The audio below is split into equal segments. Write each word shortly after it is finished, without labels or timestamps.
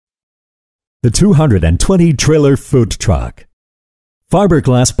The 220 trailer food truck.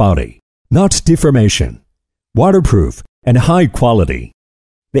 Fiberglass body, not deformation. Waterproof and high quality.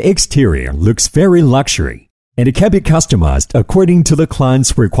 The exterior looks very luxury and it can be customized according to the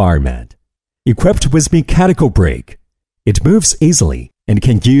client's requirement. Equipped with mechanical brake, it moves easily and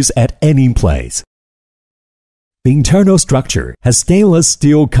can use at any place. The internal structure has stainless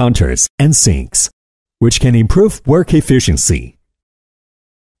steel counters and sinks, which can improve work efficiency.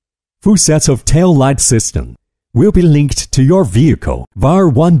 Full sets of tail light system will be linked to your vehicle via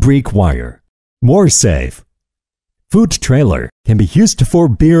one brick wire. More safe. Food trailer can be used for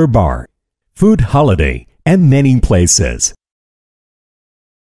beer bar, food holiday, and many places.